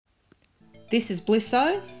This is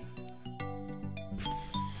Blisso.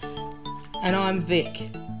 And I'm Vic.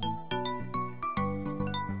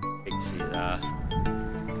 Vic's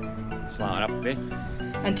slowing up a bit.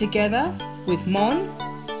 And together with Mon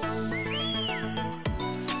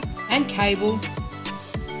and Cable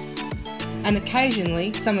and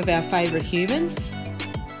occasionally some of our favourite humans,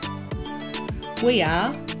 we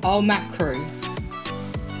are Old Mac Crew.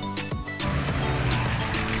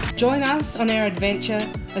 Join us on our adventure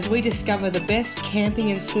as we discover the best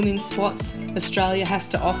camping and swimming spots Australia has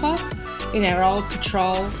to offer in our old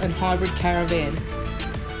patrol and hybrid caravan.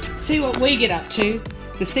 See what we get up to,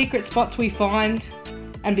 the secret spots we find,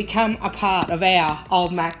 and become a part of our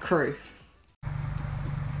Old Mac Crew.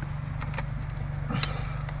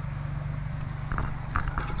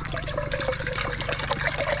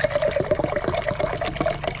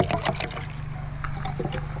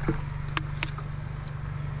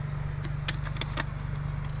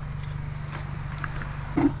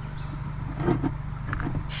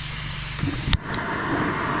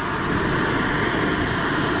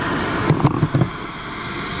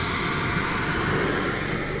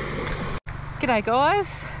 G'day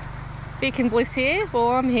guys, Vic and Bliss here.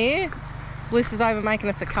 Well, I'm here. Bliss is over making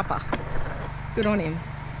us a cuppa. Good on him.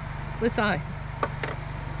 Blisso,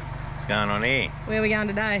 What's going on here? where are we going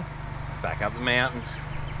today? Back up the mountains.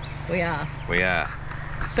 We are. We are.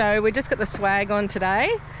 So we just got the swag on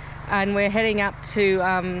today and we're heading up to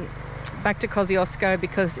back to Kosciuszko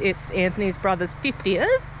because it's Anthony's brother's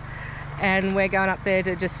 50th and we're going up there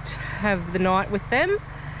to just have the night with them.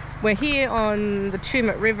 We're here on the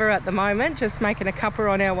Tumut River at the moment, just making a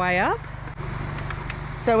cuppa on our way up.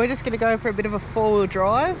 So we're just going to go for a bit of a four-wheel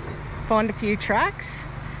drive, find a few tracks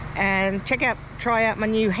and try out my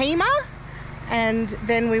new Hema, and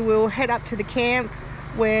then we will head up to the camp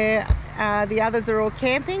where the others are all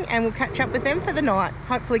camping and we'll catch up with them for the night.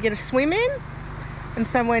 Hopefully get a swim in and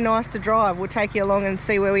somewhere nice to drive. We'll take you along and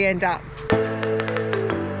see where we end up.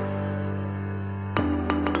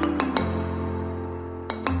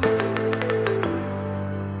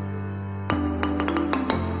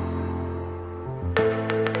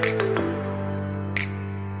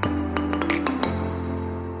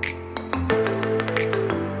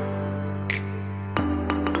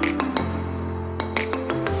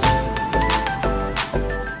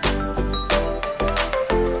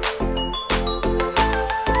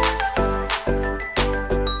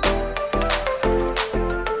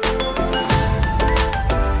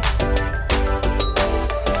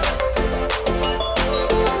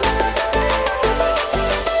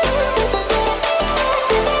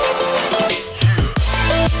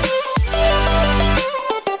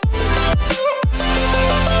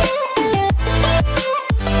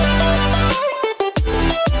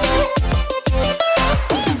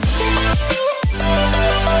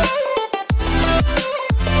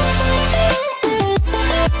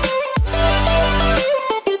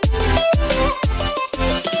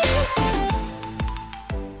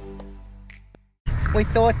 We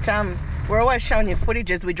thought, we're always showing you footage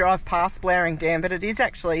as we drive past Blowering Dam, but it is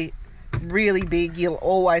actually really big. You'll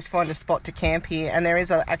always find a spot to camp here, and there is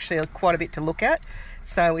actually quite a bit to look at.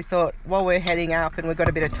 So we thought, while we're heading up and we've got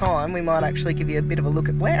a bit of time, we might actually give you a bit of a look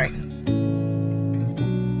at Blowering.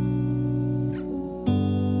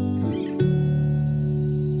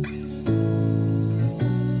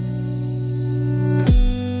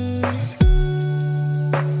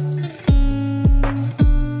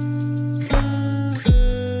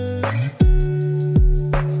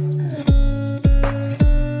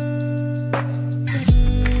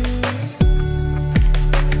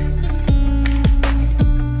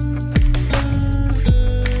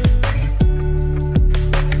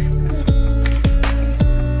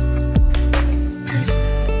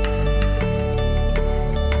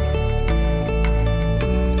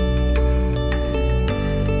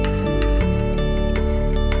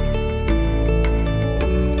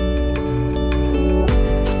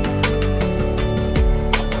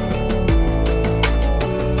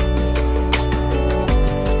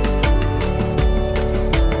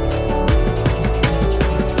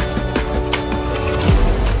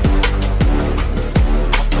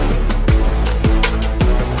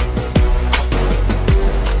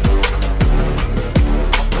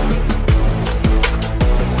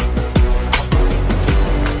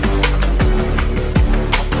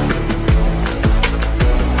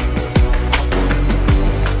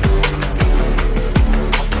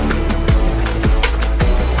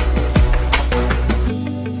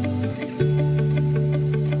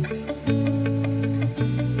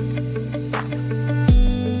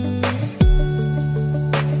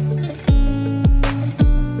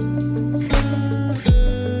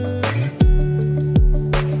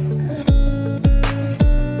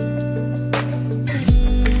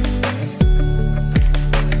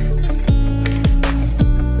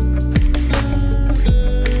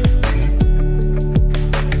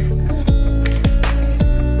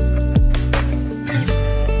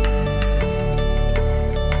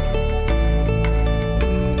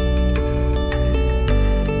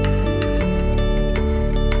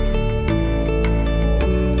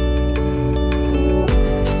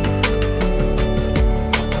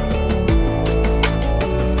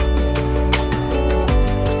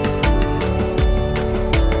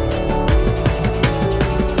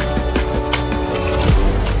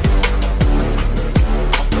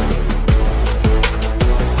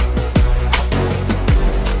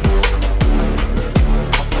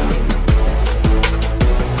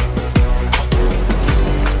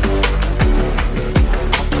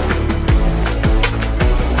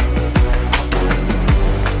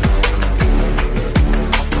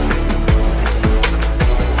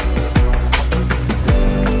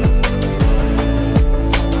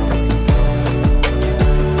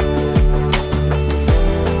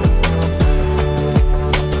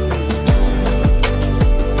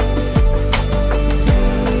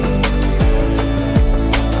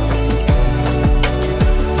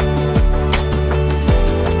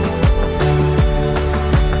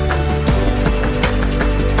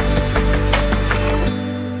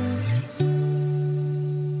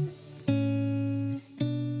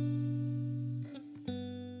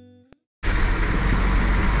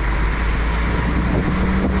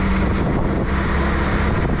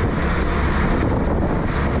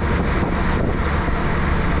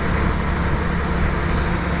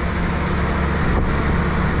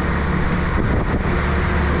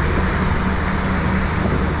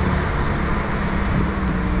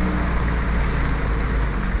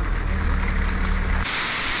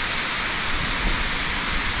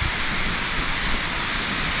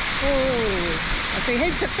 see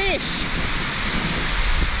heaps of fish.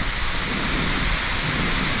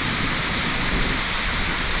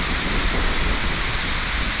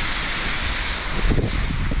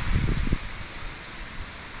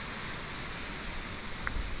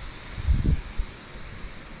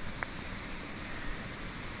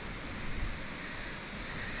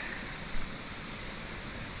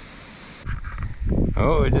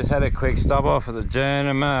 Oh, we just had a quick stop off at the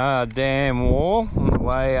Jernama Dam wall on the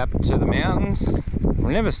way up to the mountains.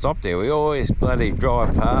 We never stop there, we always bloody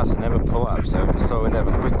drive past and never pull up, so we just thought we'd have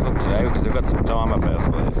a quick look today because we've got some time up our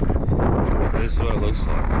sleeve. This is what it looks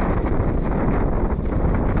like.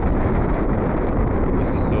 This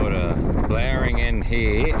is sort of Blowering end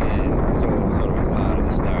here, and it's all sort of a part of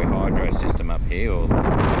the snowy hydro system up here. And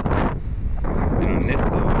on this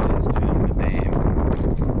side is Jernama Dam.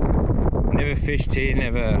 Never fished here,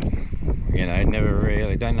 never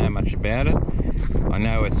really, don't know much about it. I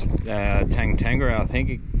know it's Tangara, I think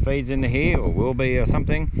it feeds into here, or will be, or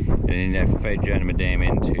something, and then they feed Jernama Dam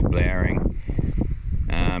into Blowering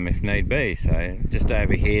if need be. So just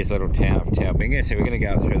over here is a little town of Taubinga, so we're going to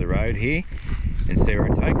go through the road here and see where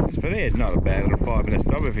it takes us. But yeah, it's not a bad little 5-minute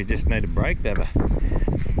stop if you just need a break,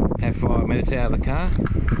 have 5 minutes out of the car.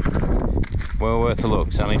 Well worth a look.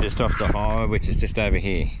 It's only just off the highway, which is just over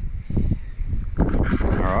here.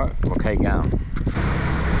 Alright, we'll keep going.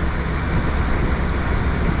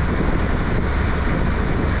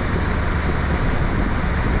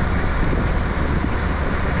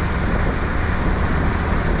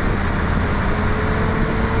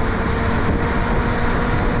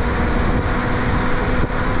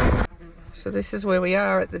 So this is where we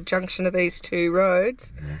are at the junction of these two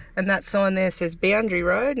roads, and that sign there says Boundary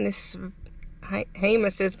Road, and this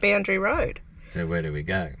HEMA says Boundary Road. So where do we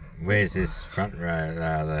go? Where's this front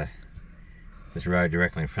road, this road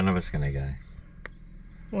directly in front of us going to go?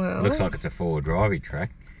 Well, it looks like it's a four-wheel drivey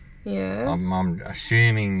track. Yeah. I'm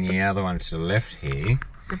assuming the other one to the left here.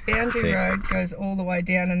 So Boundary Road goes all the way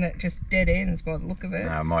down and it just dead ends by the look of it.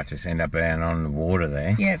 No, it might just end up down on the water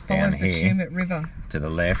there. Yeah, it follows the Tumut River. To the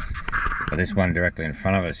left. But this one directly in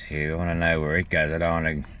front of us here, I want to know where it goes.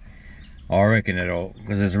 I reckon it'll,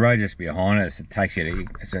 because there's a road just behind us, it takes you to,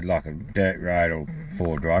 it's like a dirt road or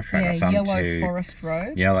four-wheel drive track or something. Yellow Forest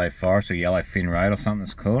Road. Yellow Forest or Yellow Fin Road or something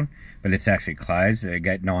it's called. But it's actually closed. You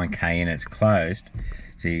get 9k in, it's closed.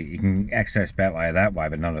 So you can access Batley that way,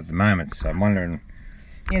 but not at the moment. So I'm wondering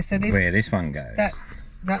where this one goes.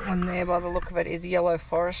 That one there, by the look of it, is Yellow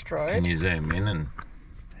Forest Road. Can you zoom in and...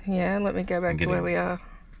 Yeah, let me go back to where we are.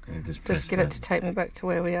 Just get it to take me back to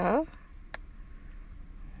where we are.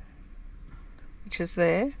 Which is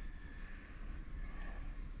there.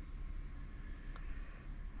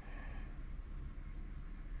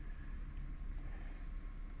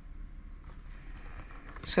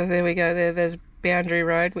 So there we go, there's Boundary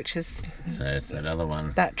Road, which is... So it's that other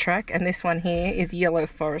one. That track, and this one here is Yellow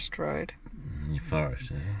Forest Road. Your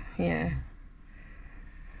forest, yeah. Yeah.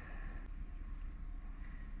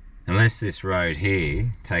 Unless this road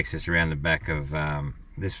here takes us around the back of,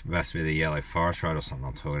 this must be the Yellow Forest Road or something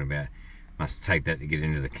I'm talking about. Must take that to get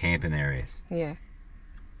into the camping areas. Yeah.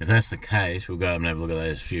 If that's the case, we'll go up and have a look at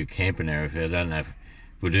those few camping areas. I don't know if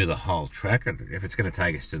we'll do the whole track. If it's going to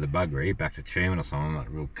take us to the Buggery, back to Tumut or something, I'm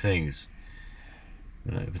not real keen.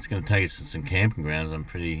 But if it's going to take us to some camping grounds, I'm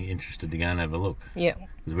pretty interested to go and have a look. Yeah.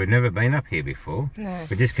 Because we've never been up here before. No.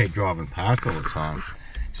 We just keep driving past all the time.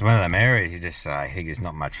 It's one of them areas you just say, hey, there's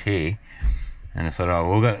not much here. And I thought,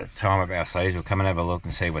 oh, we've got the time up our sleeves, we'll come and have a look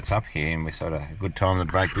and see what's up here. And we sort of, a good time to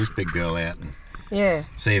break this big girl out and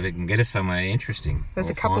see if it can get us somewhere interesting. There's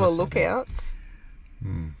a couple of lookouts.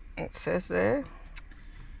 It says there.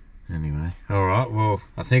 Anyway, alright, well,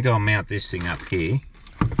 I think I'll mount this thing up here.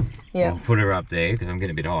 Yeah. I'll put her up there because I'm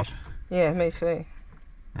getting a bit hot. Yeah, me too.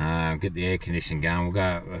 Get the air conditioning going.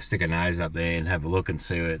 We'll stick a nose up there and have a look and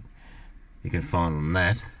see what you can find on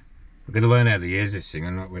that. We've got to learn how to use this thing.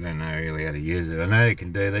 We don't know really how to use it. I know you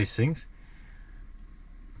can do these things,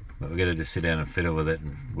 but we've got to just sit down and fiddle with it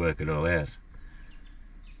and work it all out.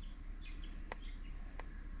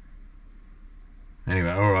 Anyway,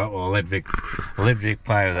 alright, well I'll let Vic play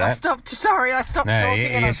with that. I stopped talking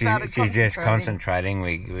and I started she's just concentrating.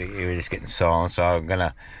 We were just getting silent, so I'm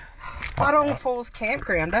gonna... Buddong Falls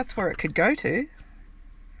Campground, that's where it could go to.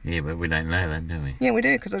 Yeah, but we don't know that, do we? Yeah, we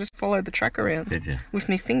do, because I just followed the track around. Did you? With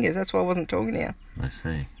my fingers, that's why I wasn't talking to you. I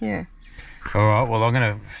see. Yeah. Alright, well I'm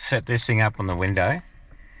going to set this thing up on the window,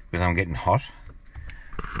 because I'm getting hot.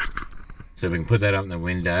 So we can put that up in the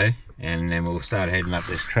window, and then we'll start heading up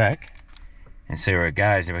this track, and see where it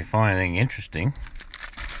goes. If we find anything interesting,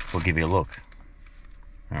 we'll give you a look.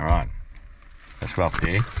 Alright. Let's rock,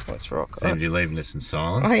 dear. Let's rock. Seems you're leaving us in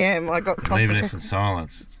silence. I am. I got You're leaving us in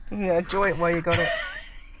silence. Yeah, enjoy it while you got it.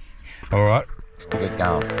 All right, we'll get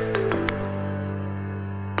going.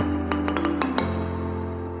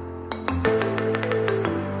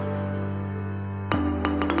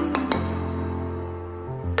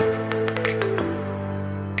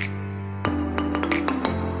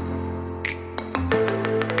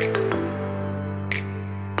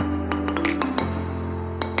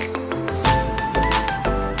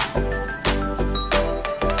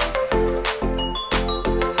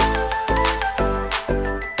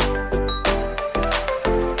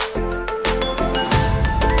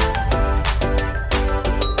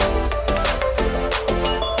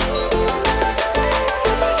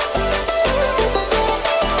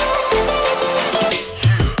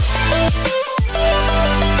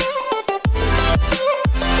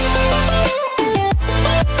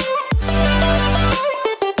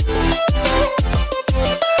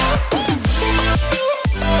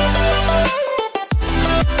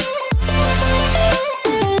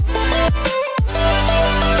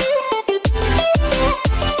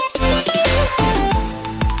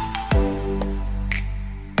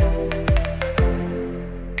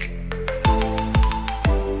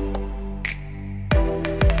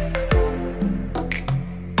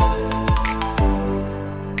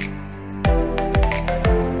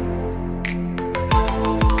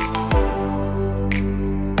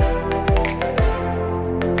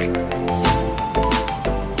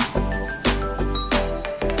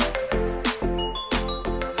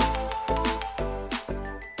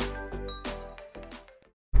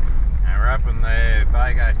 Up in the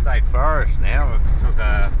Bago State Forest now. We took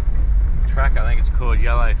a track, I think it's called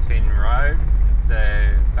Yellowfin Road,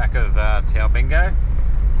 the back of Talbingo.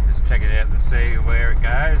 Just check it out to see where it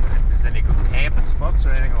goes, if there's any good camping spots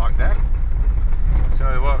or anything like that. So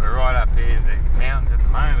what, we're right up here in the mountains at the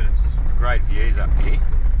moment. It's just great views up here.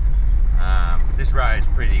 This road's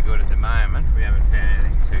pretty good at the moment. We haven't found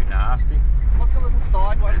anything too nasty. What's a little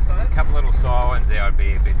sideways though? A couple little side ones there I'd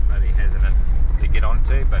be a bit bloody hesitant to get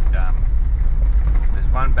onto, but there's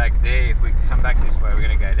one back there. If we come back this way, we're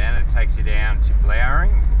going to go down. It takes you down to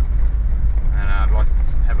Blowering, and I'd like to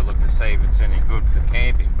have a look to see if it's any good for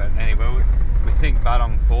camping. But anyway, we think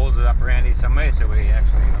Buddong Falls is up around here somewhere, so we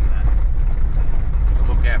actually on to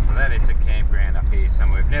look out for that. It's a campground up here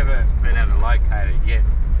somewhere. We've never been able to locate it yet,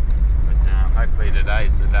 but hopefully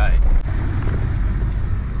today's the day.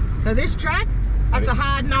 So this track, that's a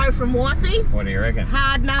hard no from Wifey. What do you reckon?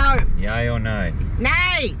 Hard no. Yay or no?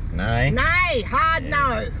 Nay. Nay? Nay. Hard no.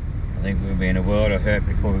 I think we'll be in a world of hurt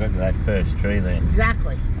before we got to that first tree then.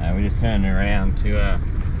 Exactly. We just turned around to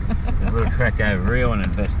this little track over here and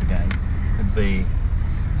investigate. Could be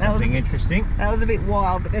something interesting. That was a bit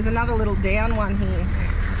wild, but there's another little down one here. Yeah,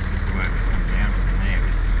 this is the way we come down from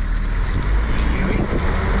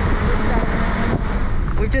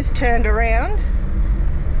there. We've just turned around.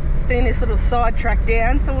 Seen this little side track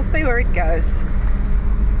down, so we'll see where it goes.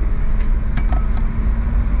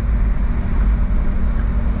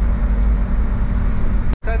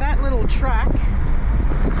 So that little track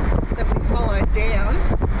that we followed down,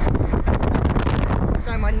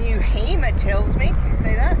 so my new HEMA tells me, can you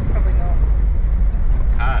see that? Probably not.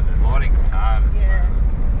 It's hard, the lighting's hard. Yeah.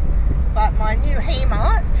 But my new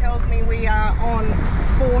HEMA tells me we are on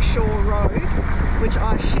Foreshore Road, which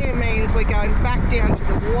I assume means we're going back down to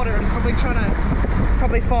the water and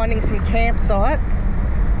probably finding some campsites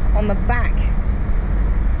on the back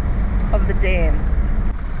of the dam.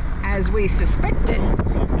 As we suspected,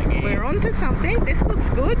 we're onto something. This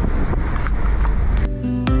looks good.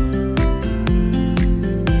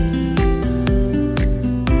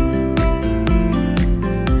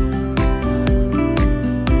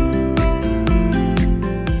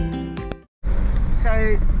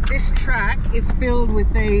 So this track is filled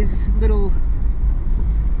with these little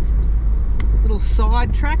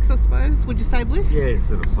side tracks, I suppose. Would you say, Bliss? Yeah, it's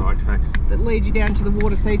little side tracks that lead you down to the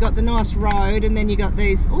water. So you got the nice road, and then you got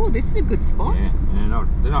these. Oh, this is a good spot. Yeah,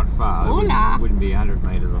 they're not far. Hola. Wouldn't be 100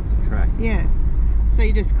 metres off the track. Yeah. So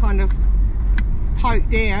you just kind of poke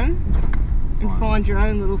down and find your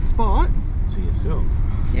own little spot. To yourself.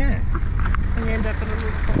 Yeah. And you end up in a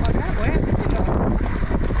little spot like that. Wow, this is nice.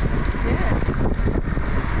 Yeah.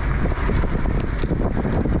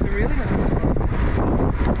 It's a really nice spot.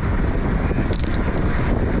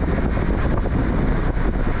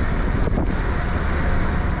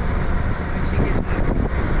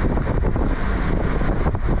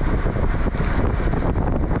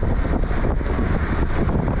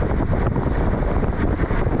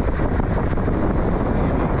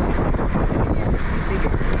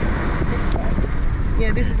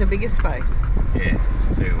 Yeah, this is a bigger space. Yeah,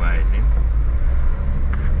 it's 2 ways in.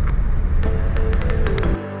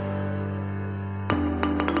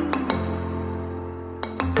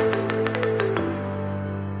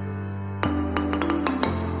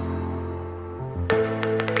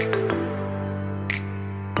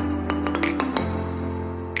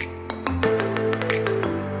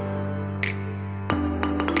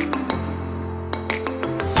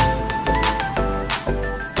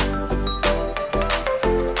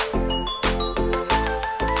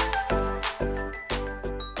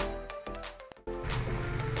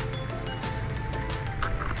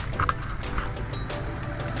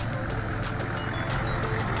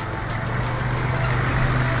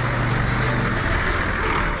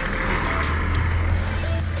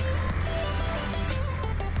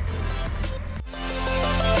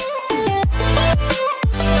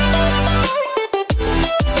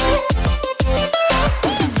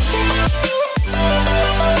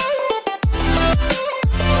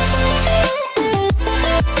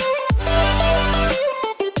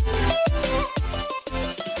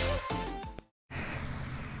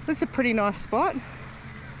 That's a pretty nice spot.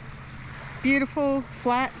 Beautiful,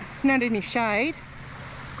 flat, not any shade.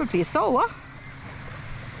 Good for your solar.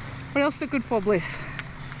 What else is it good for, Bliss?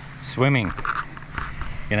 Swimming.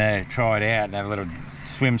 Gonna try it out and have a little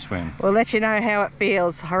swim. We'll let you know how it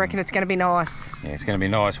feels. I reckon it's going to be nice. Yeah, it's gonna be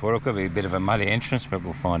nice water. It could be a bit of a muddy entrance, but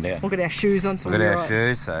we'll find out. We'll get our shoes on. So We'll get our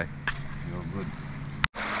shoes, so you're good.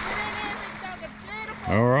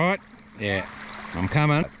 Alright, yeah, I'm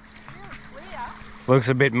coming. Looks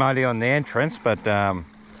a bit muddy on the entrance, but yeah,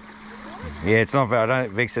 it's not very, I don't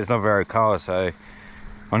think Vic says it's not very cold, so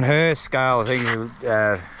on her scale I think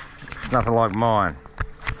it's nothing like mine.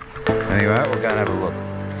 Anyway, we'll go and have a look.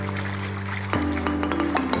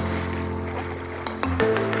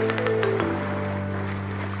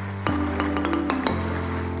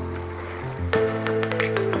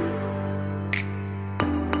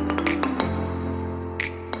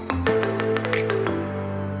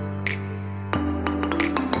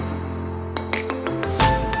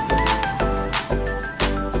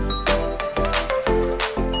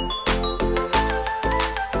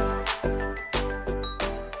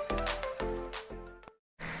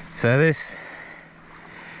 So this,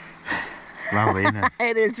 lovely, isn't it?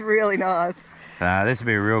 It is really nice. This would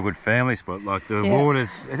be a real good family spot. Like the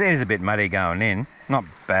water's, it is a bit muddy going in, not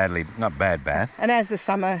bad. And as the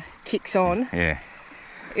summer kicks on, Yeah.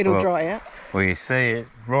 it'll dry out. Well, you see it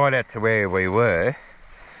right out to where we were.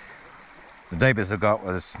 The deepest I got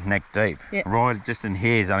was neck deep. Yeah. Right just in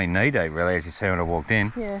here is only knee deep, really, as you see when I walked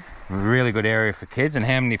in. Yeah. Really good area for kids. And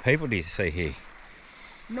how many people do you see here?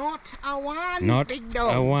 Not a one, Not big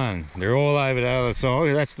dog. a one. They're all over the other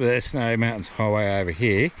side. That's the Snow Mountains Highway over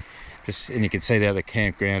here. And you can see the other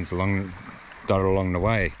campgrounds dotted along the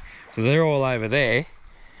way. So they're all over there,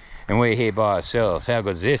 and we're here by ourselves. How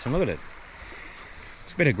good is this? And look at it.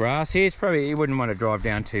 It's a bit of grass here. It's probably, you wouldn't want to drive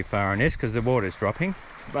down too far on this because the water's dropping.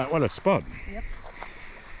 But what a spot. Yep.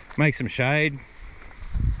 Make some shade.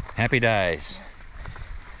 Happy days.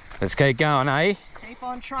 Let's keep going, eh? Keep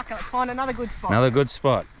on trucking. Let's find another good spot. Another good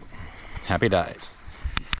spot. Happy days.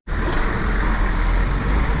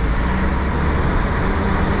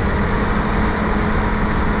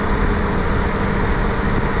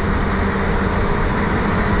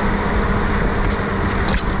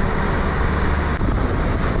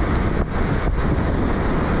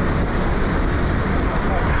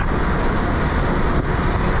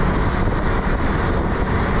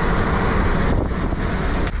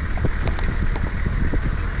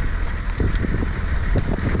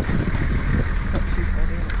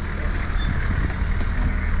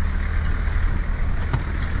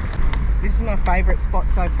 Favourite spot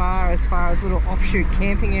so far as little offshoot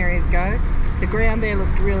camping areas go. The ground there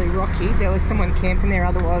looked really rocky. There was someone camping there,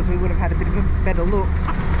 otherwise we would have had a bit of a better look.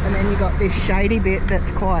 And then you got this shady bit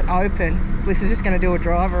that's quite open. Bliss is just going to do a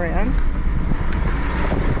drive around.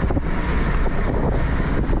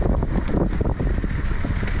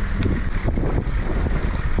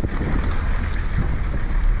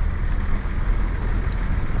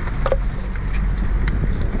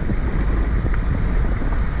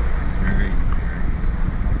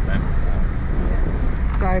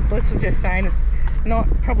 Bliss was just saying it's not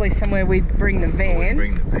probably somewhere we'd bring the van.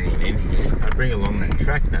 Bring the van in here. I'd bring along that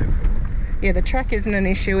track, no problem. Yeah, the track isn't an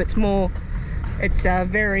issue. It's more, it's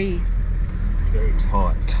very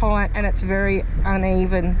tight, and it's very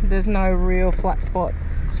uneven. There's no real flat spot,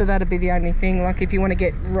 so that'd be the only thing. Like if you want to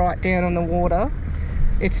get right down on the water,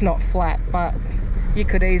 it's not flat, but you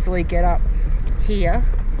could easily get up here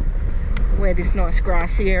where this nice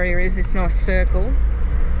grassy area is, this nice circle,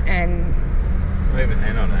 and Even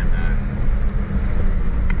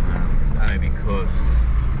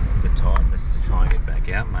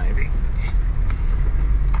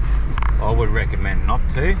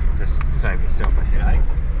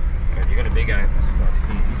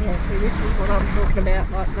See, this is what I'm talking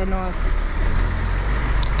about, like the nice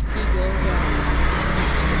big area.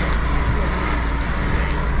 Yeah.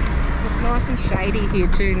 It's nice and shady here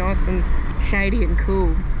too, nice and shady and cool.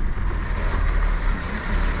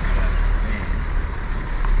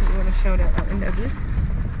 You want to show it out that window, Bliss?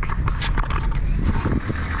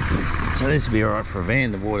 So this would be alright for a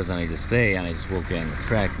van. The water's only just there, only just walk down the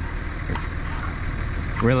track. It's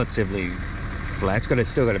relatively flat. It's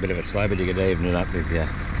still got a bit of a slope, but you could even it up with your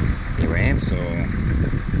ramps or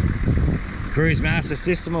cruise master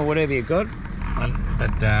system or whatever you got.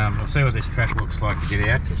 But we'll see what this track looks like to get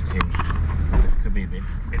out. Just here, could be a bit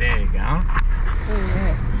air going. Oh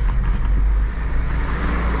yeah.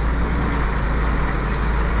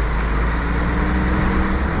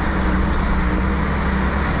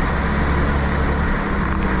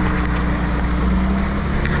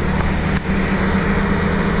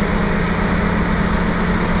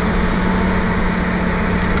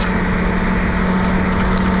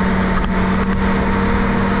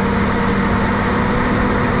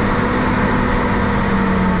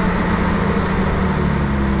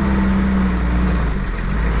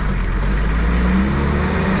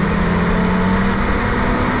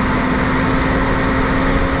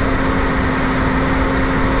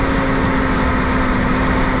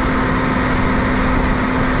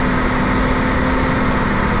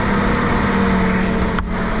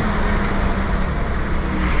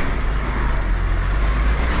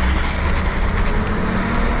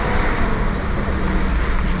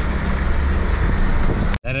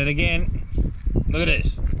 At it again. Look at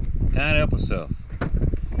this. Can't help herself.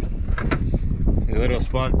 There's a little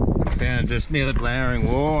spot found just near the Blowering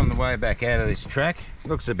wall on the way back out of this track.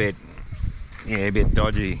 Looks a bit, yeah, a bit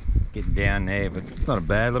dodgy getting down there, but it's not a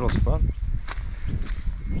bad little spot.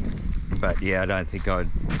 But yeah, I don't think I'd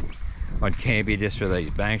camp here just for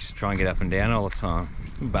these banks to try and get up and down all the time.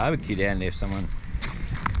 Barbecue down there if someone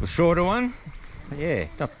was shorter one. But yeah,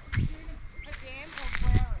 not.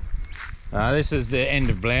 This is the end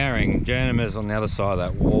of Blowering. Journeyman's on the other side of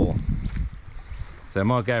that wall. So I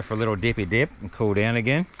might go for a little dippy dip and cool down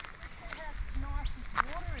again.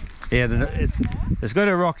 Yeah, it's got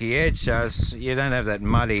a rocky edge, so you don't have that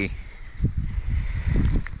muddy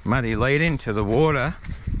lead into the water.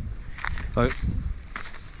 Look,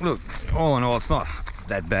 all in all, it's not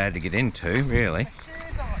that bad to get into, really.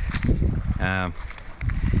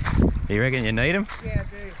 You reckon you need them? Yeah, I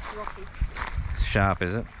do. It's rocky. It's sharp,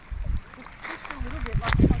 is it?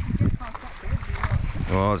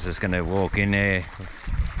 Well, I was just going to walk in there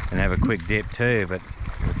and have a quick dip too, but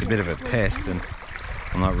it's a bit of a pest and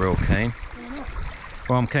I'm not real keen.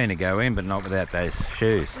 Well, I'm keen to go in, but not without those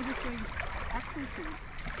shoes.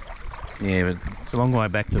 Yeah, but it's a long way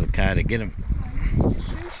back to the car to get them.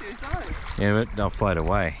 Shoes though. Yeah, but they'll float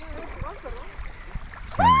away.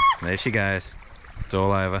 There she goes. It's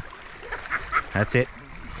all over. That's it.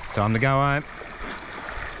 Time to go home.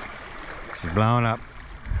 She's blowing up.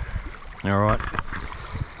 Alright.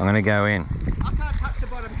 I'm going to go in. I can't touch the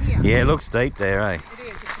bottom here. Yeah, it looks deep there, eh? It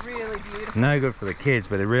is. It's really beautiful. No good for the kids,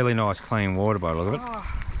 but a really nice clean water by the look of it. Oh,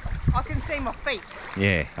 I can see my feet.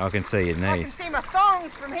 Yeah, I can see your I can knees. see my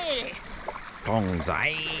thongs from here. Thongs,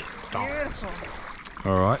 eh? Thongs. Beautiful.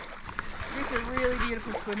 Alright. This is a really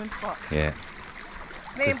beautiful swimming spot. Yeah.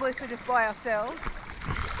 Me and Bliss were just by ourselves.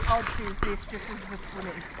 I'd choose this just as the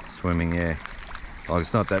swimming. Swimming, yeah. Like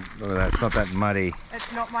it's not that muddy.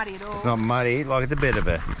 It's not muddy at all. It's not muddy. Like it's a bit of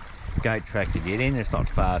a gate track to get in. It's not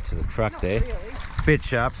far to the truck Not there. really. Bit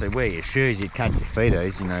sharp, so wear your shoes. You'd cut your feet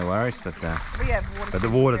easy, no worries. But We have water. the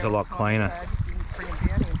water's a lot cleaner. I just didn't bring it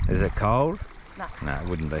down here. Is it cold? No. No, it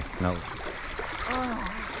wouldn't be. No.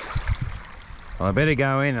 Oh. Well, I better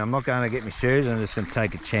go in. I'm not going to get my shoes. I'm just going to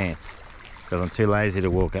take a chance because I'm too lazy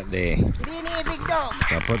to walk up there. Get in here, big dog.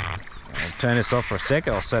 So I'll turn this off for a sec.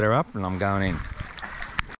 I'll set her up and I'm going in.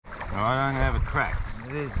 Alright, I'm going to have a crack.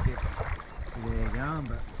 It is a bit there going,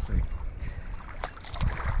 but we'll see.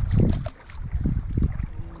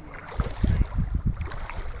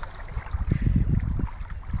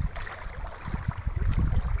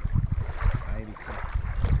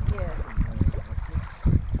 Yeah.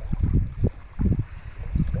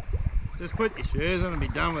 Just put your shoes on and be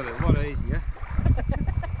done with it. A lot easier.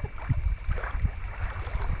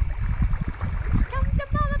 Come to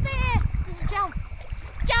Mama Bear. Just jump.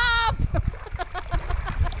 Jump!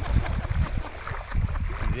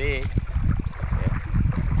 There. Yeah.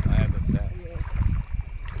 I have it set. Yeah.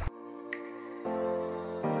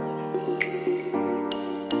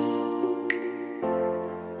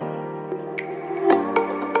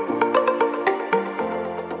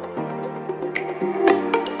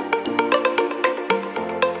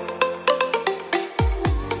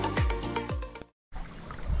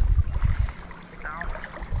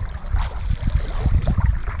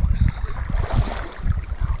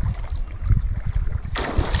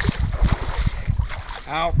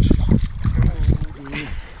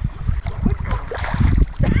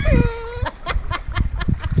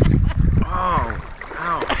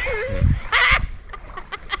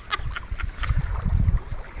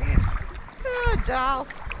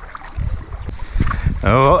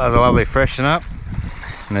 that was a lovely freshen up.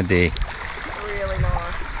 And a deer. Really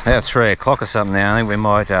nice. About 3 o'clock or something now. I think we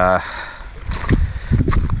might,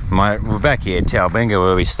 we're back here at Talbingo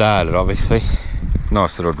where we started, obviously.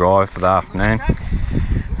 Nice little drive for the afternoon.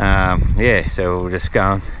 Yeah, so we're just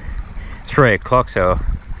going. It's 3 o'clock, so I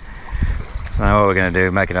don't know what we're going to do,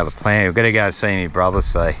 make another plan. We've got to go see my brother,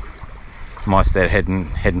 so might start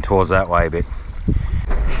heading towards that way a bit.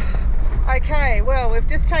 Okay, well, we've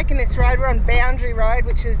just taken this road. We're on Boundary Road,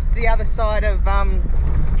 which is the other side of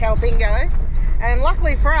Talbingo. And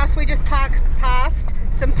luckily for us, we just parked past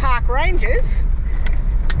some park rangers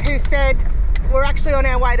who said we're actually on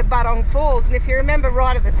our way to Buddong Falls. And if you remember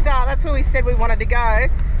right at the start, that's where we said we wanted to go.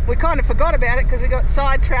 We kind of forgot about it because we got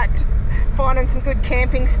sidetracked finding some good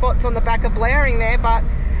camping spots on the back of Blowering there. But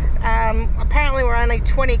apparently we're only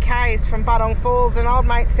 20 k's from Buddong Falls, and old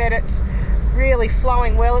mate said it's really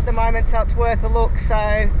flowing well at the moment, so it's worth a look.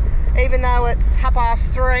 So even though it's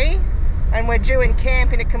 3:30 and we're due in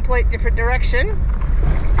camp in a complete different direction,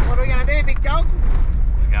 what are we going to do, big dog?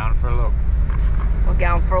 We're going for a look. We're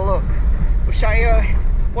going for a look. We'll show you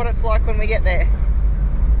what it's like when we get there.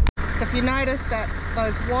 So if you notice that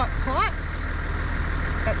those white pipes,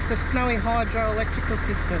 that's the Snowy hydroelectrical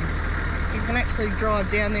system. You can actually drive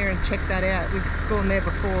down there and check that out. We've gone there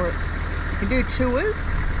before. You can do tours.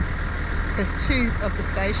 There's 2 of the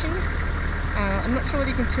stations. I'm not sure whether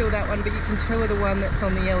you can tour that one, but you can tour the one that's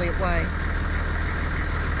on the Elliott Way.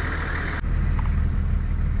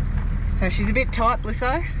 So she's a bit tight,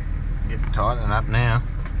 Blisso. Getting tightening up now.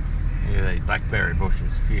 Yeah, these blackberry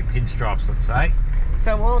bushes, a few pinstripes, let's say.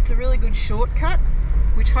 So while it's a really good shortcut,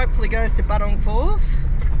 which hopefully goes to Buddong Falls,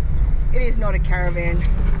 it is not a caravan.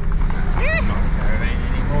 It's not a caravan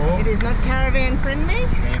anymore. It is not caravan friendly.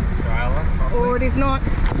 Camp trailer, probably. Or it is not,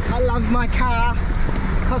 I love my car,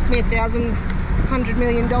 cost me $100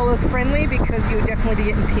 million friendly, because you would definitely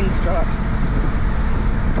be getting pinstripes.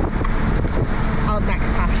 Old Mac's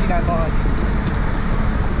tough, she don't mind.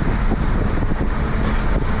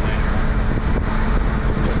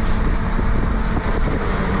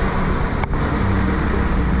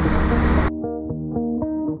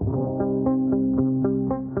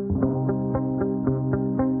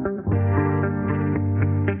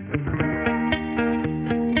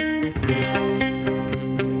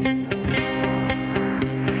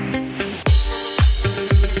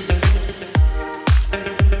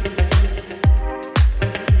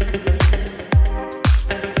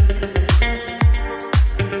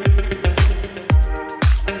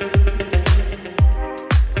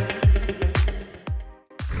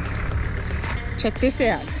 Check this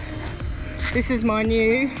out. This is my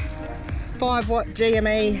new 5-watt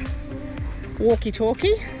GME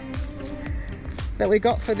walkie-talkie that we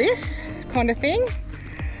got for this kind of thing.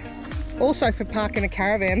 Also for parking a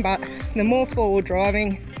caravan, but the more forward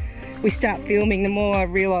driving we start filming, the more I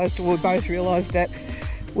realised, or we both realised, that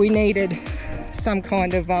we needed some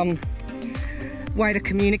kind of way to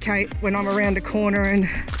communicate when I'm around a corner and,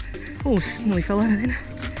 oh, nearly fell over then,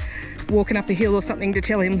 walking up a hill or something, to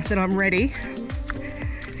tell him that I'm ready.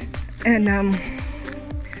 And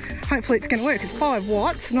hopefully it's going to work. It's 5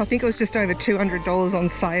 watts and I think it was just over $200 on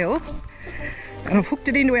sale, and I've hooked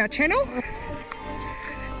it into our channel.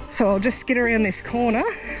 So I'll just skid around this corner.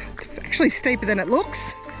 It's actually steeper than it looks,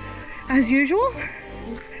 as usual,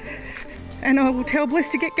 and I will tell Bliss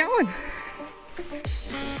to get going.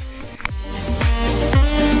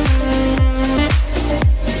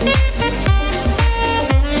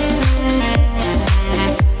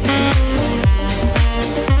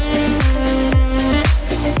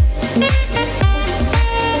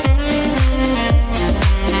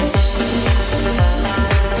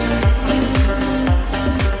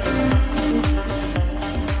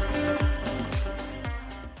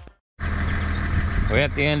 We're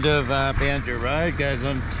at the end of Boundary Road, goes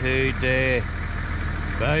on to the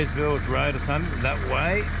Bowesville's Road or something, that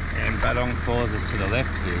way, and Buddong Falls is to the left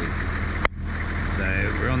here. So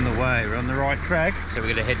we're on the way, we're on the right track, so we're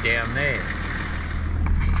going to head down there.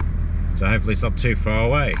 So hopefully it's not too far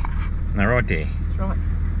away. No, right there. That's right.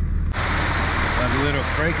 Lovely little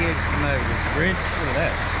creek here, just come over this bridge, look at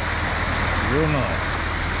that. Real nice.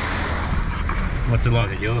 What's it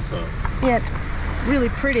like at your side? Yeah, it's really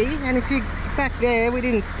pretty, and if you back there, we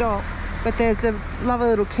didn't stop, but there's a lovely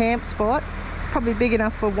little camp spot, probably big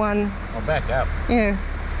enough for one. I'll back up. Yeah,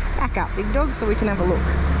 back up, big dog, so we can have a look.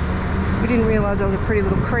 We didn't realise there was a pretty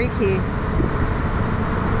little creek here,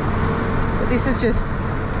 but this is just,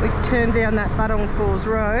 we turned down that Buddong Falls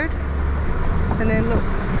Road, and then look,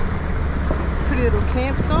 pretty little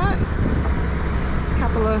campsite, a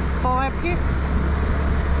couple of fire pits,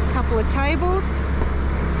 a couple of tables,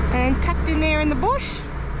 and tucked in there in the bush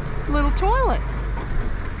little toilet.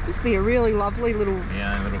 This would be a really lovely little...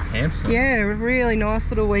 Yeah, little campsite. Yeah, a really nice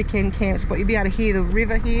little weekend camp spot. You'd be able to hear the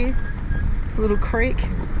river here, the little creek.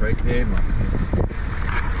 Little creek there,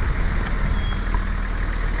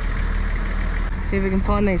 See if we can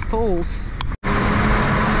find these falls.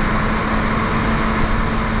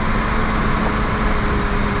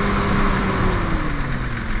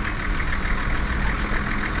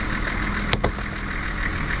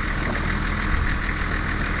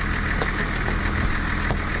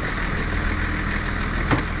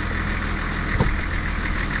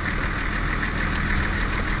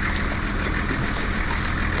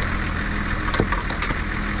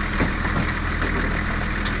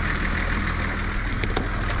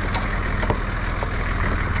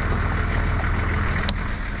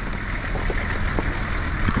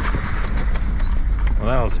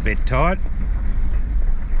 That was a bit tight.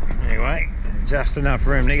 Anyway, just enough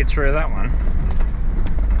room to get through that one.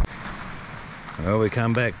 Well, we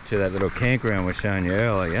come back to that little campground we were showing you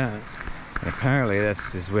earlier. And apparently this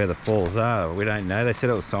is where the falls are. We don't know. They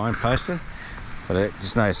said it was signposted, but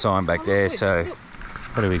there's no sign back there. So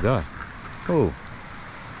what do we got? Oh,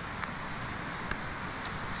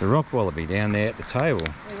 it's a rock wallaby down there at the table.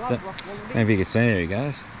 We love rock wallabies. Maybe you can see, there he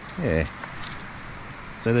goes. Yeah.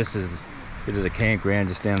 So this is a bit of the campground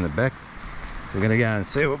just down the back. So we're going to go and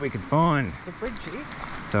see what we can find. It's a bridge here.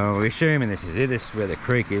 So we're assuming this is it. This is where the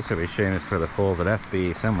creek is. So we're assuming it's where the falls would have to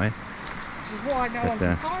be somewhere. Which is why no one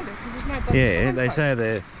can find it, because there's no bloody Yeah, they signpost. say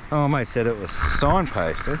that. Oh, mate said it was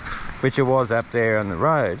signposted, which it was up there on the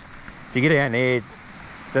road. To get out there, it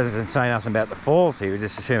doesn't say nothing about the falls here. We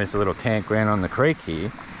just assume it's a little campground on the creek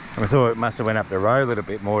here. And we thought it must have went up the road a little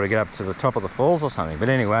bit more to get up to the top of the falls or something. But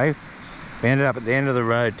anyway, we ended up at the end of the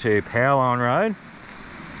road to Powerline Road,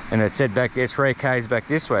 and it said back there 3 k's back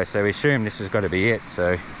this way, so we assume this has got to be it.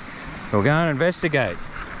 So we'll go and investigate.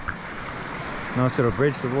 Nice little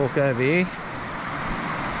bridge to walk over here.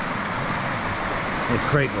 This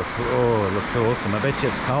creek looks, oh, it looks awesome. I bet you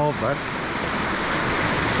it's cold, but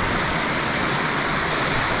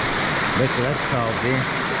I bet you that's cold here.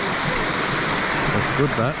 Looks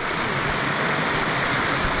good, but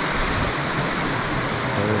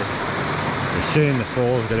assume the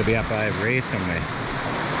fall's got to be up over here somewhere.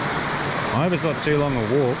 I hope it's not too long a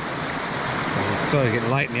walk. It's sort of getting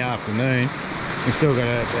late in the afternoon. We've still got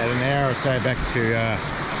about an hour or so back to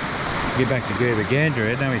get back to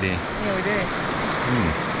Gandra, don't we, dear? Yeah, we do.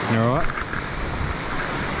 Alright.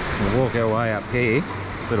 We'll walk our way up here,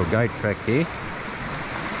 little goat track here,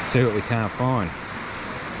 see what we can't find.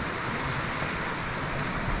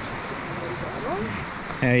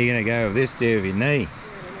 How are you going to go with this, dear, with your knee?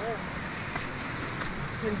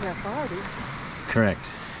 Depends how far it is.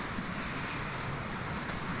 Correct.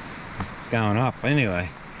 It's going up anyway.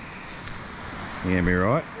 You gonna be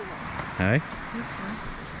right? Hey? I think so.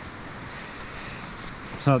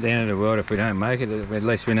 It's not the end of the world if we don't make it. At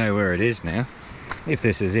least we know where it is now. If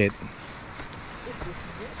this is it.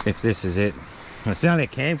 If this is it. Well, it's only a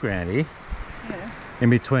campground here. Yeah.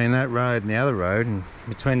 In between that road and the other road, and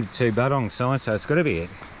between the 2 Buddong signs, so it's got to be it.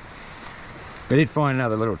 We did find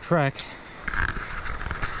another little track,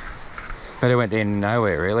 but it went in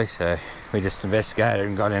nowhere really, so we just investigated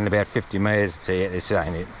and got in about 50 metres and said, yeah, this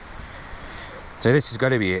ain't it. So this has got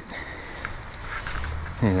to be it.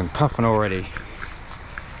 And I'm puffing already.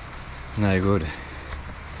 No good.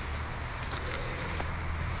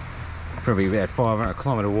 Probably about 500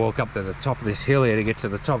 kilometre walk up to the top of this hill here to get to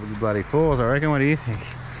the top of the bloody falls, I reckon. What do you think?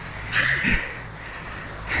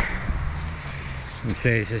 You can see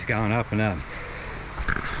it's just going up and up.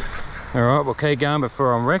 Alright, we'll keep going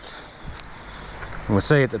before I'm wrecked. And we'll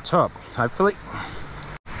see you at the top, hopefully.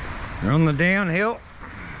 We're on the downhill.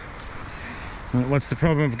 What's the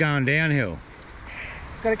problem of going downhill?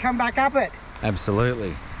 Got to come back up it.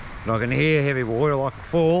 Absolutely. But I can hear heavy water like a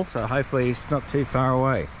fall, so hopefully it's not too far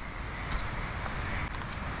away.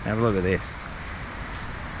 Have a look at this.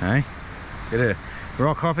 Hey? Bit of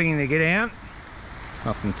rock hopping to get out.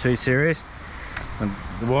 Nothing too serious. And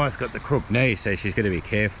the wife's got the crooked knee, so she's got to be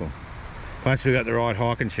careful. Plus we've got the right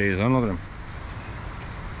hiking shoes on. Look at them.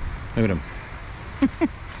 Look at them.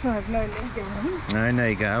 I have no knee go on. No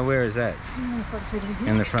knee go. Where is that? In the front seat of the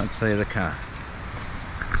In the front seat of the car.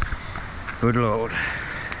 Good Lord.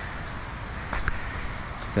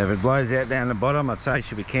 So if it blows out down the bottom, I'd say you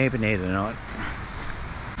should be camping here tonight.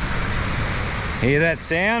 Hear that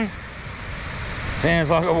sound? Sounds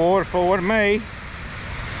like a waterfall to me.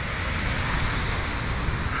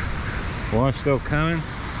 Wife's still coming.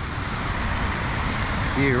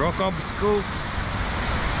 Few rock obstacles.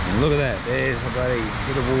 And look at that, there's a bloody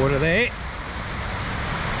bit of water there.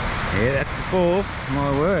 Yeah, that's the fall.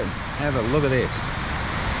 My word. Have a look at this.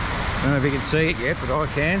 Don't know if you can see it yet, but I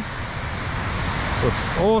can. Looks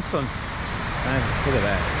awesome. Look at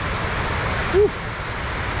that. Woo.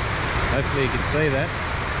 Hopefully you can see that.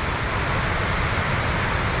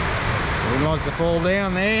 Wouldn't like to fall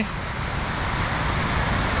down there.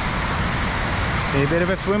 Be a bit of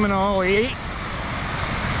a swimming hole here.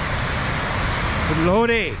 Good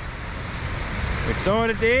lordy.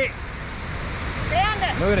 Excited there? Found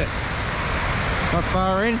it. Look at it. Not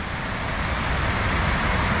far in.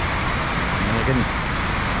 You can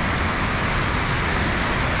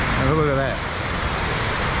have a look at that.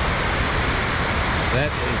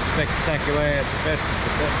 That is spectacular at the best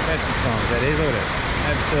of times. That is, look at it.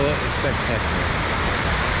 Absolutely spectacular.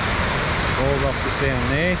 Falls off just down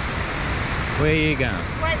there. Where are you going?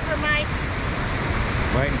 Just wait for a mate.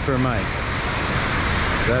 Waiting for a mate.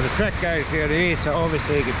 So the track goes out here, so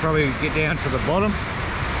obviously you could probably get down to the bottom.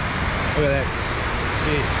 Look at that.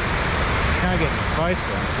 Jeez. Can't get any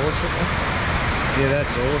closer, unfortunately. Yeah,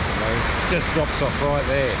 that's awesome, though. It just drops off right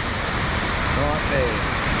there. Right there.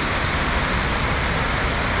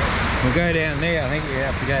 We'll go down there. I think we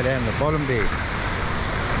have to go down to the bottom bit.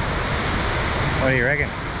 What do you reckon?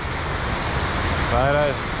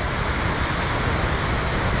 Photos.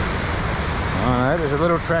 Oh no, there's a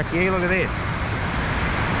little track here. Look at this.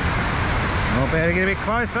 I'll better get a bit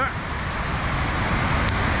closer.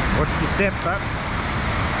 Watch your steps up.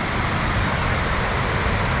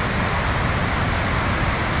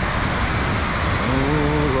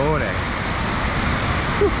 Oh lordy.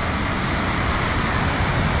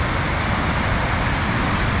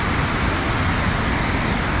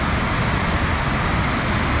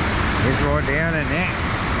 It's right down in there.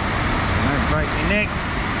 Don't break your neck.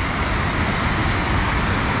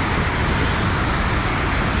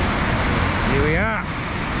 Here we are.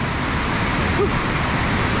 Woo.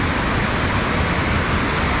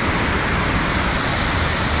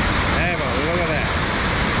 Have a look at that.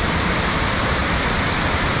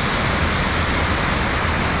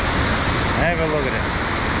 Have a look at it.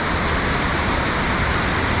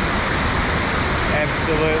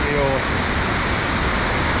 Absolutely awesome.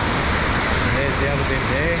 And there's the other bit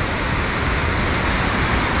there.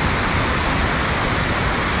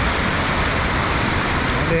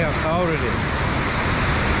 Wonder how cold it is.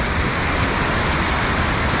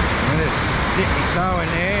 I'm going to stick my toe in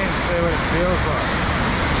there and see what it feels like.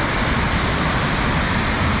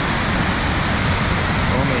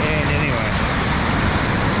 Or my hand anyway.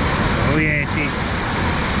 Oh yeah, she's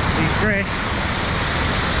fresh.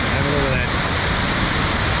 Have a look at that.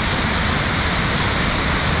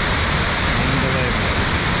 Unbelievable.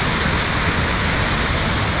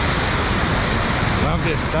 Love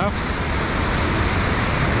this stuff.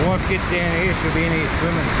 Wife gets down here, she'll be in here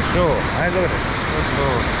swimming for sure. Hey, look at it. Look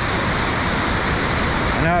forward.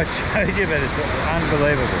 I know I showed you, but it's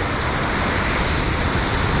unbelievable.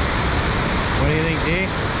 What do you think, dear?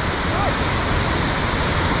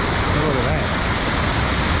 Look at that.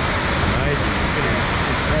 Amazing.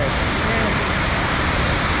 It's fresh.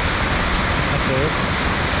 That's awesome.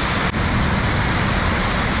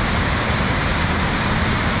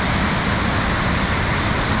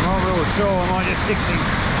 I'm not real sure. I might just stick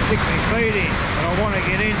my feet in, but I want to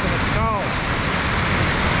get into the cold.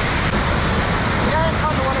 You don't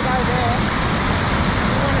kind of want to go there.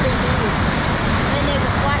 You want to be here. And then there's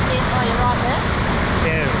a flat bit. Oh, you're right there.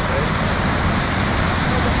 Yeah, it'll be.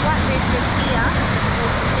 There's a flat bit just here.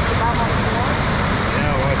 There's a stick above on the floor.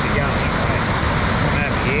 No, why is it going that way? I'm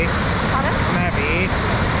happy here. Pardon? I'm happy here.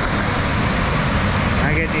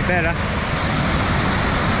 Can't get any better.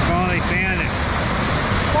 Finally found it.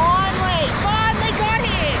 Finally got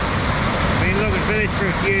here. Been looking for this for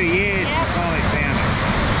a few years. Yep. Finally found it.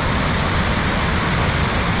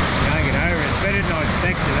 Can't get over it. It's better than I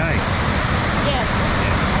expected, eh? Yes.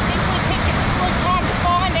 Yeah. I think we picked a good time to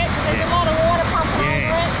find it because there's a lot of water pumping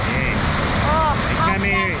over it. Yeah. Oh, Come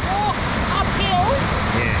here. walk uphill.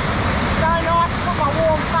 Yeah. So nice to put my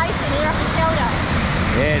warm face in here, I can tell you.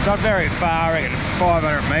 Yeah, it's not very far. I reckon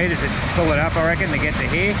 500 metres to pull it up, I reckon, to get to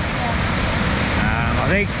here. Yeah. I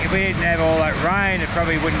think if we didn't have all that rain, it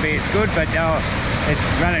probably wouldn't be as good, but no, it's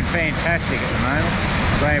running fantastic at the moment.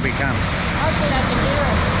 Glad we come. Hopefully I can hear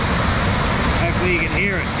it. Hopefully you can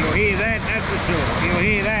hear it. You'll hear that, that's for sure. You'll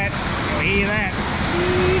hear that. You'll hear that.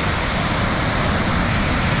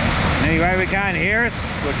 Anyway, we can't hear us.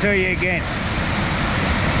 We'll tell you again.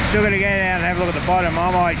 Still got to go down and have a look at the bottom. I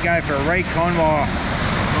might go for a recon while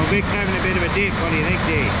Vic's having a bit of a dip. What do you think,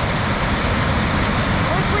 dear?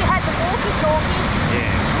 Wish we had the walkie-talkie. Yeah,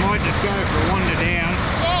 I might just go for a wander down.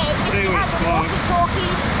 Yeah, if See you what had it's the like. walkie-talkie,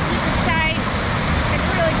 you could say it's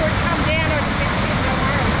really before it comes down or it's a bit shit, don't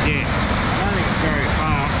worry. Yeah, I don't think it's very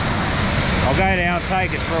far. I'll go down,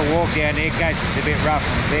 take us for a walk down there in case it's a bit rough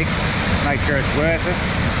and thick. Make sure it's worth it.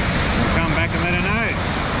 We'll come back and let her know.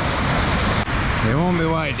 We're on my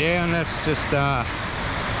way down. That's just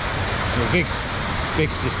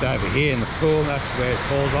Vic's just over here in the pool. That's where it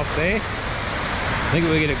falls off there. I think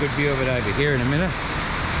we'll get a good view of it over here in a minute.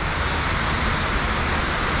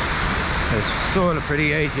 It's sort of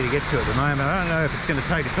pretty easy to get to at the moment. I don't know if it's going to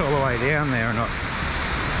take us all the way down there or not.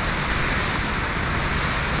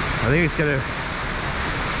 I think it's going to,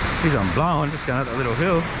 he's on Blowing, just going up that little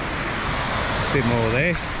hill. A bit more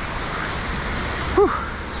there. Whew,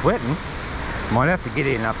 sweating. Might have to get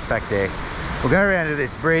in up back there. We'll go around to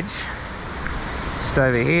this bridge, just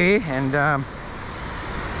over here, and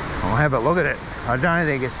I'll have a look at it. I don't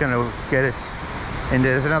think it's going to get us into,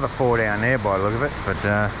 there's another 4 down there by the look of it, but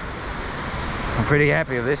I'm pretty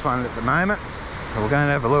happy with this one at the moment. So we'll go and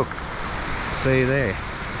have a look. See you there.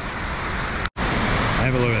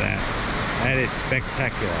 Have a look at that. That is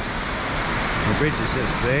spectacular. The bridge is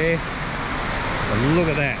just there. But look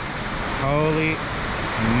at that. Holy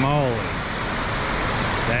moly.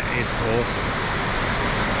 That is awesome.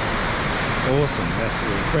 Awesome. That's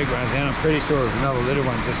where the creek runs down. I'm pretty sure there's another little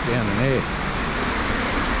one just down in there.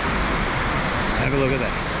 Have a look at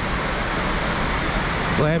that.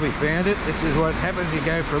 Glad we found it. This is what happens. You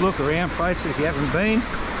go for a look around places you haven't been.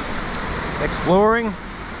 Exploring.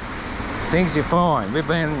 Things you find. We've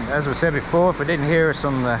been, as we said before, if it didn't hear us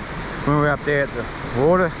on the, when we were up there at the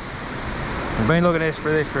water, we've been looking at this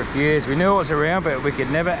for a few years. We knew it was around, but we could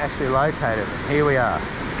never actually locate it. Here we are.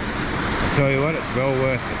 I'll tell you what, it's well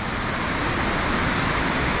worth it.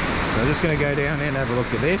 So I'm just going to go down there and have a look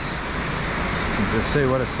at this and just see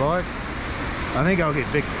what it's like. I think I'll get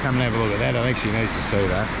Vic to come and have a look at that. I think she needs to see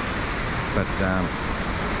that. But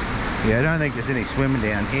yeah, I don't think there's any swimming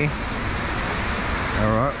down here.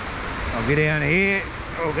 All right. I'll get down here.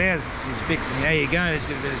 Oh, there's big. There you go. There's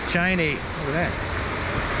a bit of chain here. Look at that.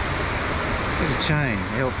 Bit of chain.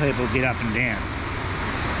 Help people get up and down.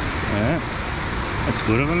 Yeah. That's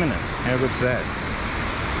good of them, isn't it? How good's that?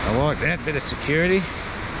 I like that bit of security.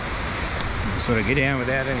 Sort of get down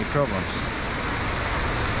without any problems.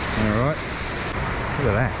 All right.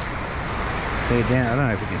 Look at that. See it down. I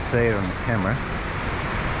don't know if you can see it on the camera.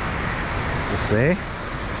 Just there.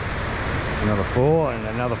 Another 4 and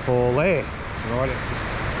another 4 there, right just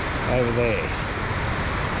over there.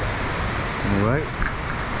 Anyway,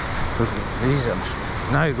 these are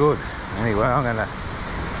no good. Anyway, I'm going to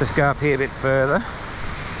just go up here a bit further,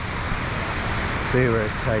 see where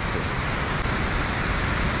it takes us.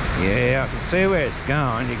 Yeah, I can see where it's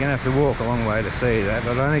going. You're going to have to walk a long way to see that,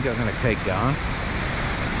 but I don't think I'm going to keep going.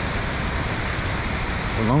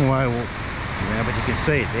 It's a long way, but you can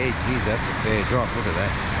see it there. Geez, that's a fair drop. Look at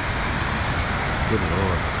that. Good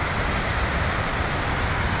Lord.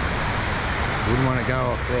 Wouldn't want to go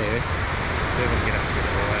off there. See if we can get up a bit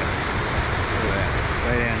of the way. Look at that.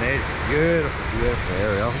 Way down there. Beautiful, beautiful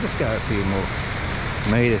area. I'll just go a few more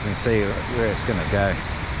meters and see where it's going to go.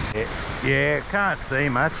 Yeah, can't see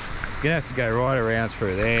much. You're going to have to go right around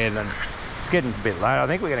through there, and then it's getting a bit late. I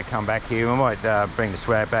think we're going to come back here. We might bring the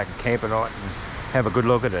swag back and camp at night and have a good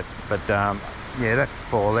look at it. But yeah, that's the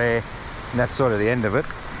fall there, and that's sort of the end of it.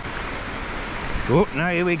 Oh, no,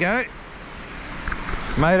 here we go.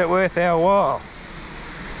 Made it worth our while.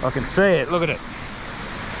 I can see it, look at it.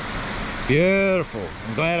 Beautiful.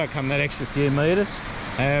 I'm glad I come that extra few meters.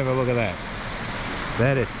 Have a look at that.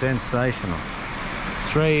 That is sensational.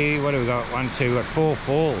 3, what do we got? 1, 2, we've got 4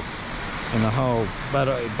 falls in the whole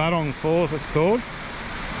Buddong Falls, it's called.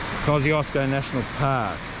 Kosciuszko National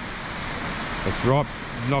Park. It's right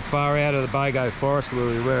not far out of the Bago forest where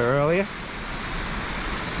we were earlier.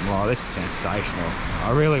 Wow, this is sensational.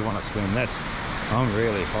 I really want to swim. I'm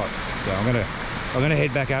really hot. So I'm gonna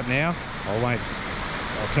head back up now.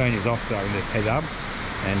 I'll turn you off so I can just head up.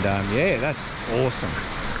 And yeah, that's awesome.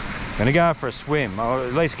 I'm gonna go for a swim. I'll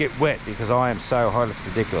at least get wet because I am so hot it's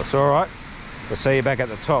ridiculous. All right, we'll see you back at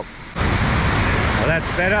the top. Well, that's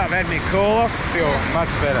better. I've had my call off. Feel much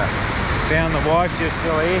better. Found the wife, she's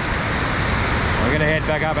still here. We're gonna head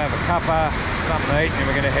back up, have a cuppa, something to eat, and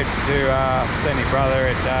we're gonna head to see my brother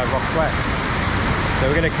at Rock Flat. So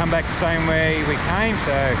we're gonna come back the same way we came.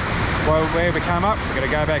 So where we come up, we're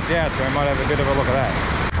gonna go back down. So we might have a bit of a look at that.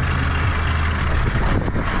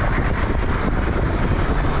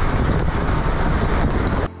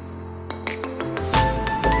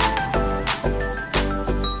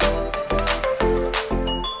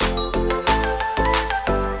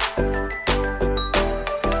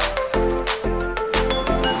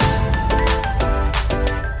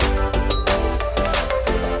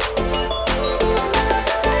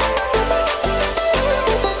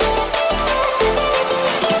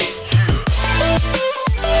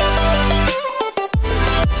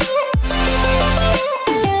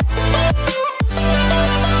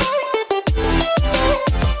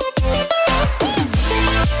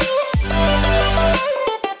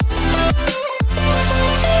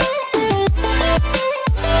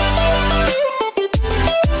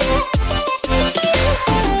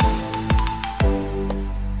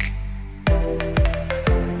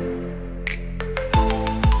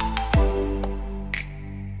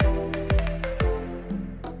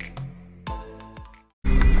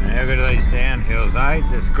 wheels, eh?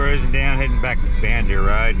 Just cruising down, heading back to Boundary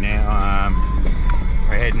Road now.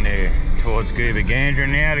 We're heading towards Gandra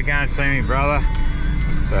now to go and see my brother.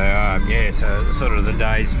 So yeah, so sort of the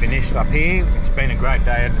day's finished up here. It's been a great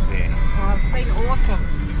day, hasn't it, Dan? Oh, it's been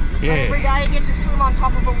awesome. Yeah. Every day you get to swim on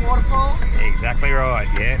top of a waterfall. Exactly right,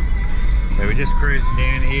 yeah. So we're just cruising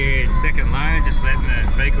down here in second lane, just letting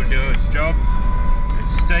the vehicle do its job.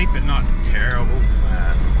 It's steep but not terrible.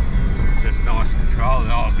 It's just nice control.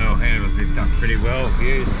 The old girl handles this stuff pretty well.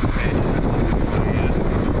 Views.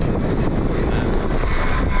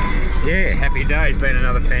 Yeah, happy day. It's been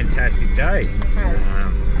another fantastic day.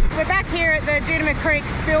 We're back here at the Judima Creek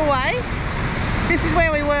Spillway. This is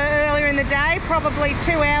where we were earlier in the day, probably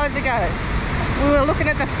 2 hours ago. We were looking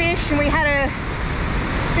at the fish and we had a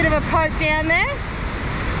bit of a poke down there.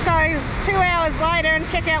 So 2 hours later, and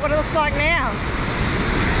check out what it looks like now.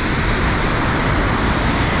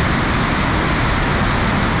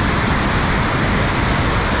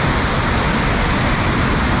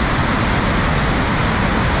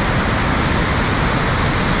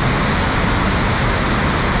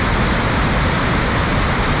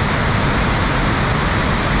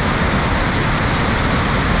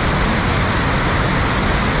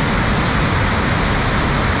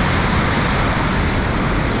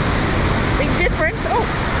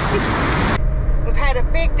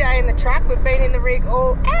 We've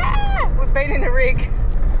been in the rig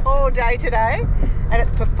all day today, and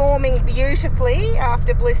it's performing beautifully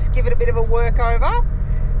after Bliss give it a bit of a work over.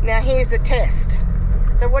 Now here's the test.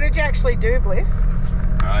 So what did you actually do, Bliss?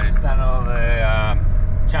 I just done all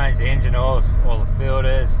the changed the engine oils, all the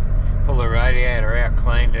filters, pulled the radiator out,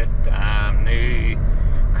 cleaned it, new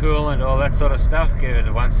coolant, all that sort of stuff. Give it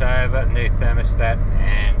a once over, new thermostat,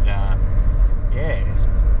 and yeah, it's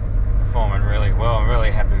performing really well. I'm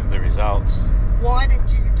really happy with the results. Why did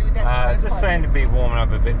you do that? It just seemed to be warming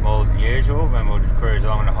up a bit more than usual when we'll just cruise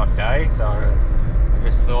along on a hot day. So I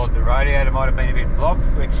just thought the radiator might have been a bit blocked,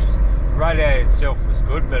 which the radiator itself was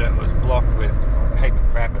good, but it was blocked with a heap of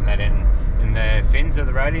crap and that in the fins of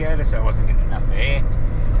the radiator, so it wasn't getting enough air.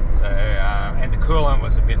 So and the coolant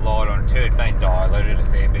was a bit light on too. It'd been diluted a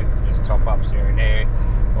fair bit, just top ups here and there.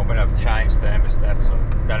 Or when I've changed thermostats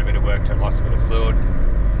or done a bit of work to lost a bit of fluid.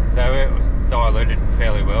 So it was diluted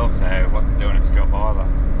fairly well, so it wasn't doing its job either.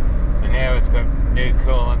 So now it's got new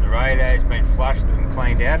coolant, the radiator's been flushed and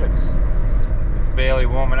cleaned out. It's barely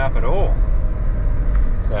warming up at all.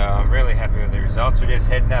 So I'm really happy with the results. We're just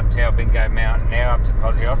heading up to our Bingo Mountain now, up to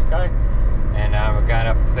Kosciuszko, and we're going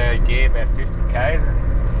up third gear, about 50 k's,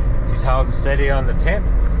 and she's holding steady on the temp.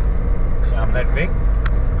 Show them that, Vic.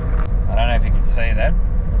 I don't know if you can see that.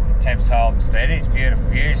 The temp's holding steady. It's beautiful.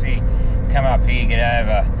 Usually come up here, get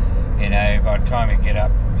over, you know, by the time you get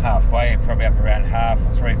up halfway, you're probably up around half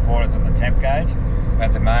or 3/4 on the temp gauge. But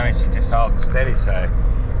at the moment, she's just holding steady, so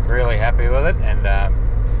really happy with it. And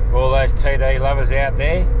all those TD lovers out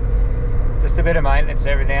there, just a bit of maintenance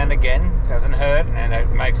every now and again doesn't hurt, and it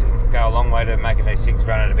makes it go a long way to making these things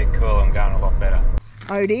running a bit cooler and going a lot better.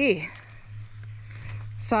 Oh dear.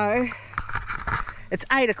 So it's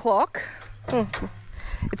 8 o'clock.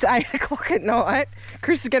 It's 8 o'clock at night.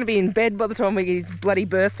 Chris is going to be in bed by the time we get his bloody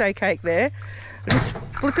birthday cake there. We're just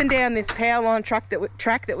flipping down this power line track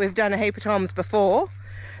that we've done a heap of times before.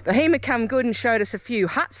 The HEMA come good and showed us a few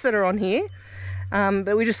huts that are on here.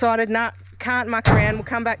 But we decided, nah, can't muck around. We'll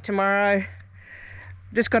come back tomorrow.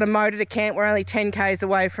 Just got a motor to camp. We're only 10 k's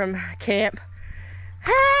away from camp.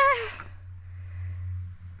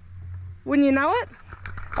 Wouldn't you know it?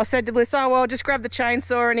 I said to Bliss, oh, well, just grab the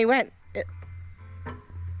chainsaw, and he went.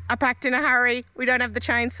 I packed in a hurry. We don't have the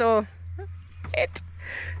chainsaw.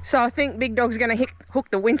 So I think Big Dog's going to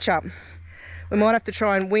hook the winch up. We might have to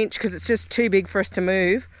try and winch because it's just too big for us to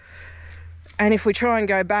move. And if we try and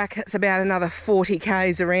go back, it's about another 40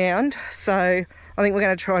 k's around. So I think we're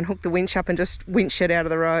going to try and hook the winch up and just winch it out of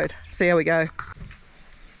the road. See how we go.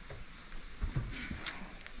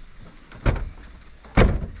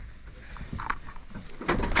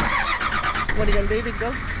 What are you going to do, Big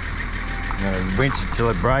Dog? Winch it till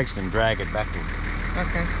it breaks and drag it backwards.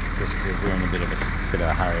 Okay. Just because we're in a bit of a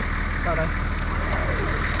hurry. Righto.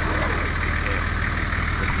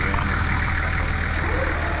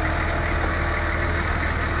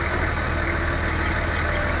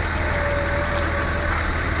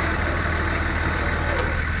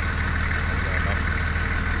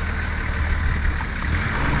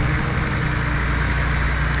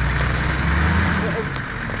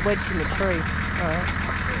 Wedged in the tree. All right.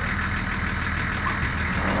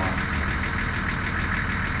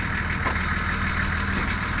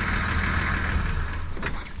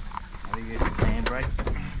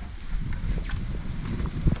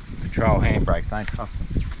 control handbrakes don't cost them.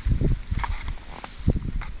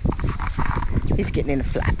 He's getting in a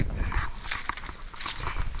flap.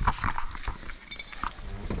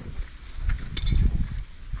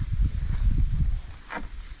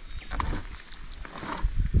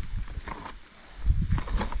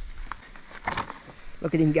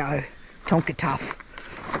 Look at him go. Tonka tough.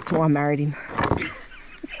 That's why I married him.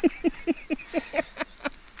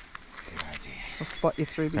 I'll spot you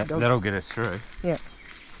through, big dog. That'll get us through. Yeah.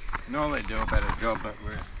 Normally do a better job, but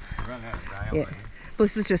we're running out of rail. Yeah.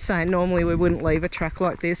 Bliss is just saying normally we wouldn't leave a track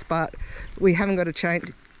like this, but we haven't got a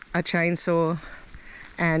chainsaw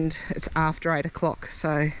and it's after 8 o'clock,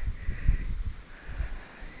 so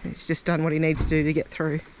he's just done what he needs to do to get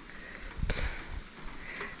through.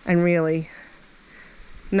 And really,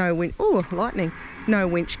 no wind. Oh, lightning! No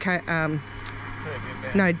winch. No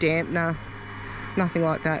dampener. Nothing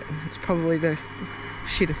like that. It's probably the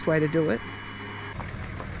shittest way to do it.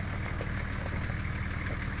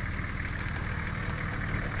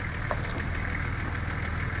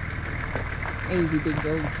 Easy, big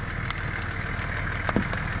dog.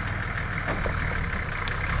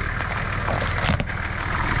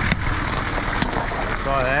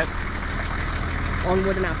 Saw that.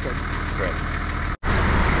 Onward and upward. Correct.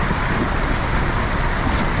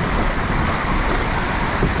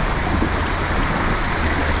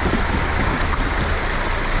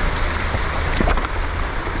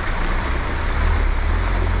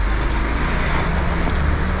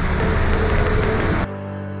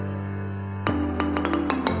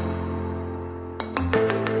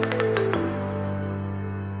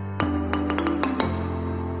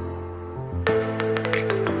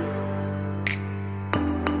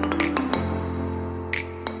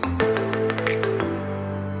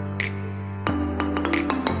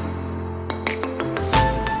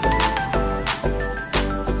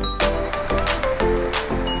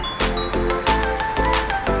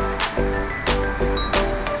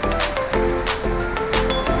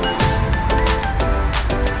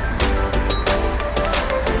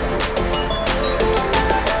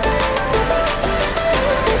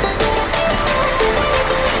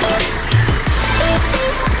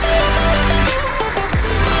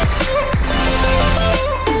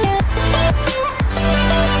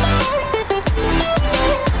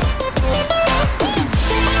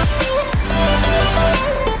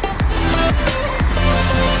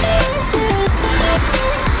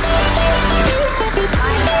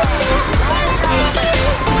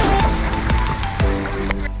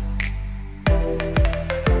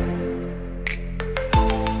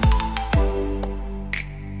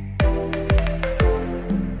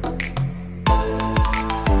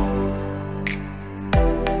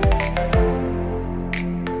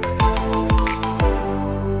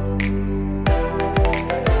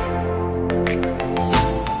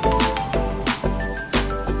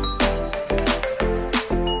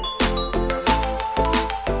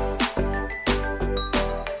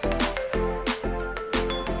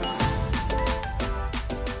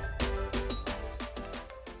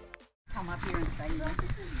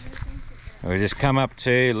 We just come up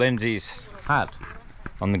to Lindsay's hut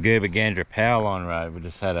on the Gerber-Gandra power line road. We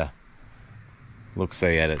just had a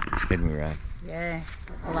look-see at it. It's Midway Road. Yeah,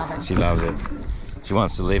 I love it. She loves it. She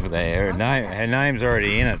wants to live there. Her name's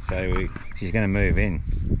already in it, so she's going to move in.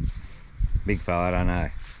 Big fella, I don't know.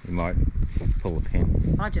 You might pull the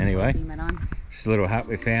pin. I just anyway, him and just a little hut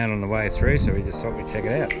we found on the way through, so we just thought we'd check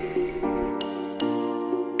it out.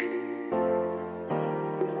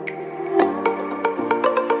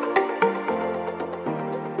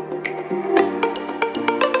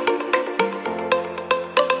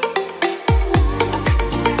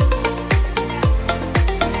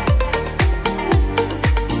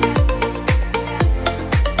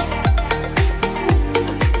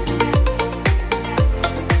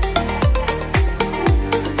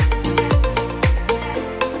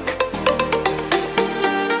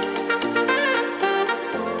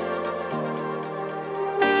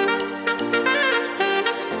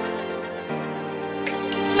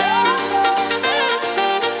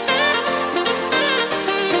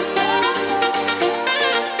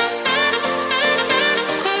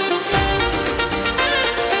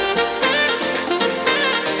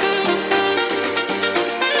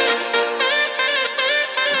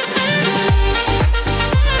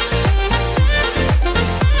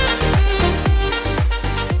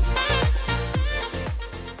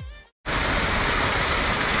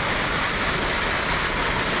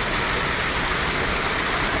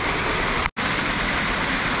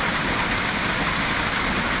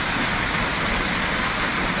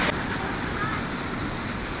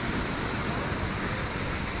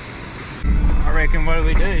 reckon what do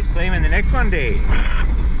we do? See him in the next one, dear?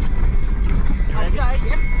 I'd say,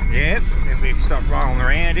 yep. Yep. If we stop rolling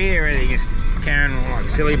around here, everything is carrying like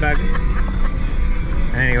silly buggers.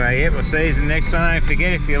 Anyway, yep, we'll see you in the next one. Don't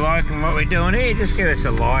forget, if you're liking what we're doing here, just give us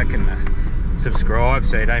a like and subscribe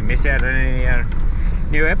so you don't miss out on any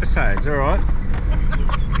new episodes, alright? Look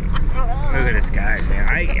at this guy.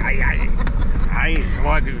 Hey, it's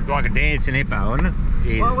like a dancing hippo, isn't it?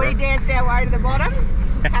 Jesus, Well, we dance our way to the bottom.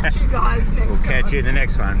 Catch you guys next time. We'll catch you in the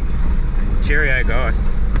next one. Cheerio, guys.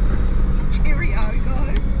 Cheerio,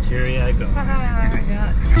 guys. Cheerio, guys.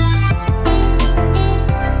 Yeah.